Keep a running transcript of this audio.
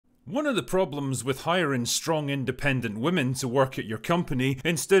One of the problems with hiring strong independent women to work at your company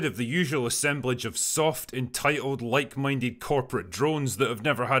instead of the usual assemblage of soft, entitled, like-minded corporate drones that have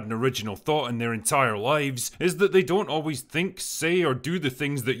never had an original thought in their entire lives is that they don't always think, say, or do the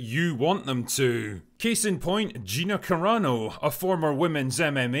things that you want them to. Case in point, Gina Carano, a former women's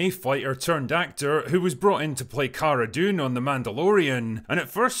MMA fighter turned actor who was brought in to play Cara Dune on The Mandalorian, and at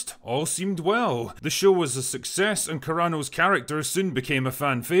first, all seemed well. The show was a success and Carano's character soon became a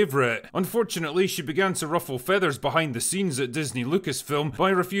fan favourite. Unfortunately, she began to ruffle feathers behind the scenes at Disney Lucasfilm by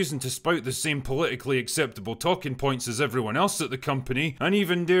refusing to spout the same politically acceptable talking points as everyone else at the company, and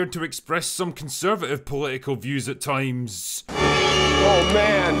even dared to express some conservative political views at times. Oh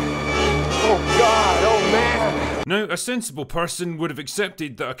man! Oh God, oh man! Now, a sensible person would have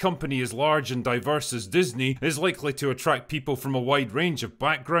accepted that a company as large and diverse as Disney is likely to attract people from a wide range of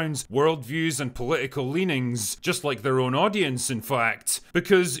backgrounds, worldviews, and political leanings, just like their own audience, in fact.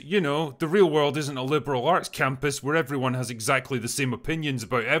 Because, you know, the real world isn't a liberal arts campus where everyone has exactly the same opinions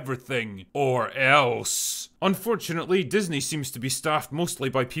about everything. Or else. Unfortunately, Disney seems to be staffed mostly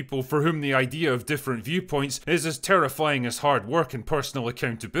by people for whom the idea of different viewpoints is as terrifying as hard work and personal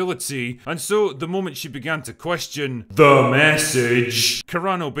accountability, and so the moment she began to question the message,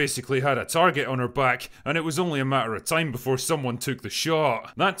 Carano basically had a target on her back, and it was only a matter of time before someone took the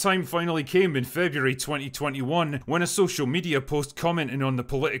shot. That time finally came in February 2021, when a social media post commenting on the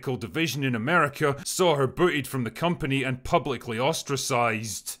political division in America saw her booted from the company and publicly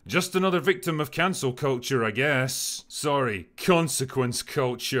ostracized. Just another victim of cancel culture, I guess. Sorry, consequence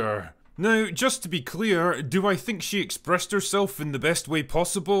culture. Now, just to be clear, do I think she expressed herself in the best way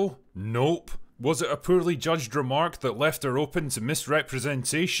possible? Nope. Was it a poorly judged remark that left her open to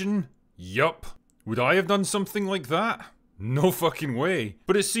misrepresentation? Yup. Would I have done something like that? No fucking way.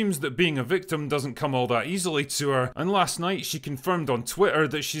 But it seems that being a victim doesn't come all that easily to her, and last night she confirmed on Twitter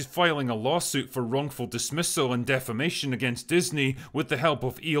that she's filing a lawsuit for wrongful dismissal and defamation against Disney with the help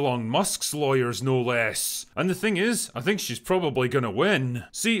of Elon Musk's lawyers, no less. And the thing is, I think she's probably gonna win.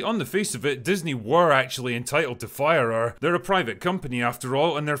 See, on the face of it, Disney were actually entitled to fire her. They're a private company after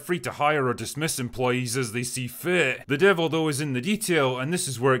all, and they're free to hire or dismiss employees as they see fit. The devil though is in the detail, and this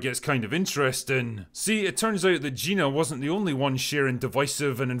is where it gets kind of interesting. See, it turns out that Gina wasn't the only one sharing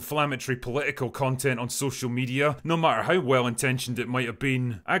divisive and inflammatory political content on social media, no matter how well-intentioned it might have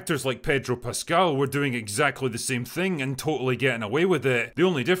been. Actors like Pedro Pascal were doing exactly the same thing and totally getting away with it, the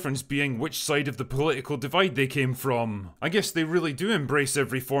only difference being which side of the political divide they came from. I guess they really do embrace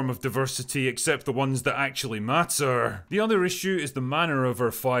every form of diversity except the ones that actually matter. The other issue is the manner of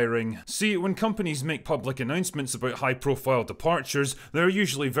her firing. See, when companies make public announcements about high-profile departures, they're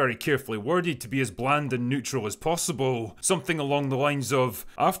usually very carefully worded to be as bland and neutral as possible. Something along the lines of,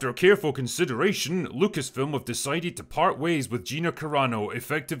 after careful consideration, Lucasfilm have decided to part ways with Gina Carano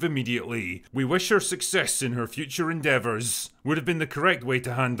effective immediately. We wish her success in her future endeavours. Would have been the correct way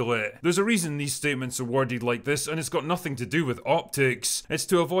to handle it. There's a reason these statements are worded like this, and it's got nothing to do with optics. It's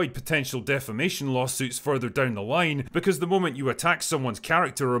to avoid potential defamation lawsuits further down the line, because the moment you attack someone's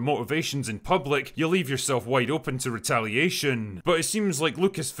character or motivations in public, you leave yourself wide open to retaliation. But it seems like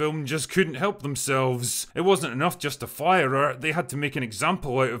Lucasfilm just couldn't help themselves. It wasn't enough just to fire her, they had to make an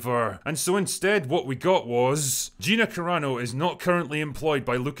example out of her. And so instead, what we got was, Gina Carano is not currently employed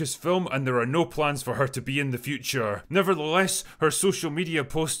by Lucasfilm, and there are no plans for her to be in the future. Nevertheless, her social media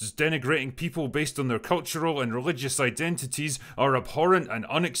posts denigrating people based on their cultural and religious identities are abhorrent and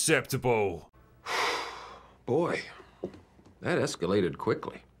unacceptable. Boy, that escalated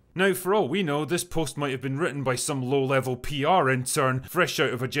quickly. Now, for all we know, this post might have been written by some low-level PR intern, fresh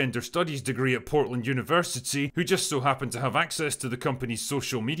out of a gender studies degree at Portland University, who just so happened to have access to the company's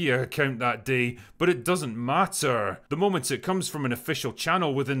social media account that day, but it doesn't matter. The moment it comes from an official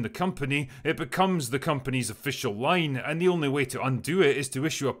channel within the company, it becomes the company's official line, and the only way to undo it is to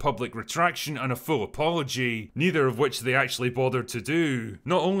issue a public retraction and a full apology, neither of which they actually bothered to do.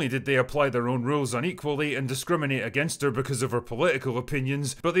 Not only did they apply their own rules unequally and discriminate against her because of her political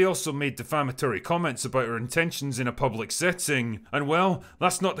opinions, but they also made defamatory comments about her intentions in a public setting, and well,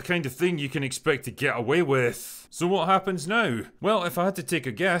 that's not the kind of thing you can expect to get away with. So what happens now? Well, if I had to take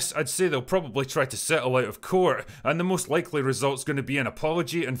a guess, I'd say they'll probably try to settle out of court, and the most likely result's going to be an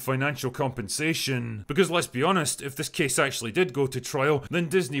apology and financial compensation. Because let's be honest, if this case actually did go to trial, then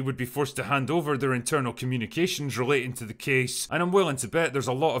Disney would be forced to hand over their internal communications relating to the case, and I'm willing to bet there's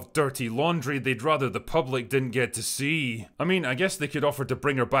a lot of dirty laundry they'd rather the public didn't get to see. I mean, I guess they could offer to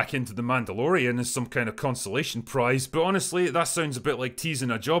bring her back into The Mandalorian as some kind of consolation prize, but honestly, that sounds a bit like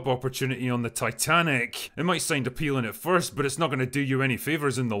teasing a job opportunity on the Titanic. It might sound appealing at first, but it's not going to do you any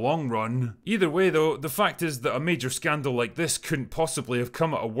favours in the long run. Either way though, the fact is that a major scandal like this couldn't possibly have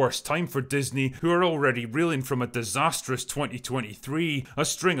come at a worse time for Disney, who are already reeling from a disastrous 2023, a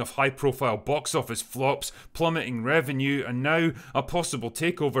string of high-profile box office flops, plummeting revenue, and now a possible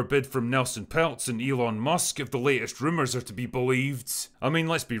takeover bid from Nelson Peltz and Elon Musk if the latest rumours are to be believed. I mean,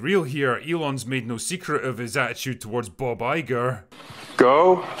 let's be real here, Elon's made no secret of his attitude towards Bob Iger.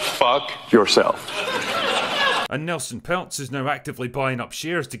 Go fuck yourself. And Nelson Peltz is now actively buying up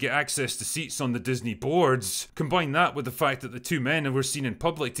shares to get access to seats on the Disney boards. Combine that with the fact that the two men were seen in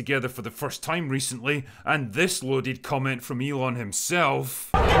public together for the first time recently, and this loaded comment from Elon himself.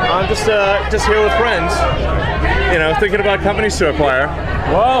 I'm just here with friends, you know, thinking about companies to acquire.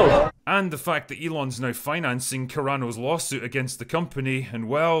 Whoa! And the fact that Elon's now financing Carano's lawsuit against the company, and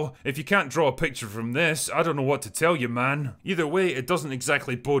well, if you can't draw a picture from this, I don't know what to tell you, man. Either way, it doesn't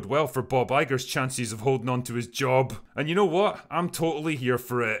exactly bode well for Bob Iger's chances of holding on to his job. And you know what? I'm totally here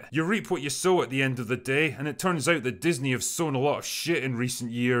for it. You reap what you sow at the end of the day, and it turns out that Disney have sown a lot of shit in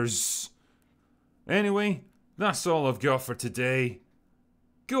recent years. Anyway, that's all I've got for today.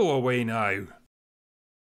 Go away now.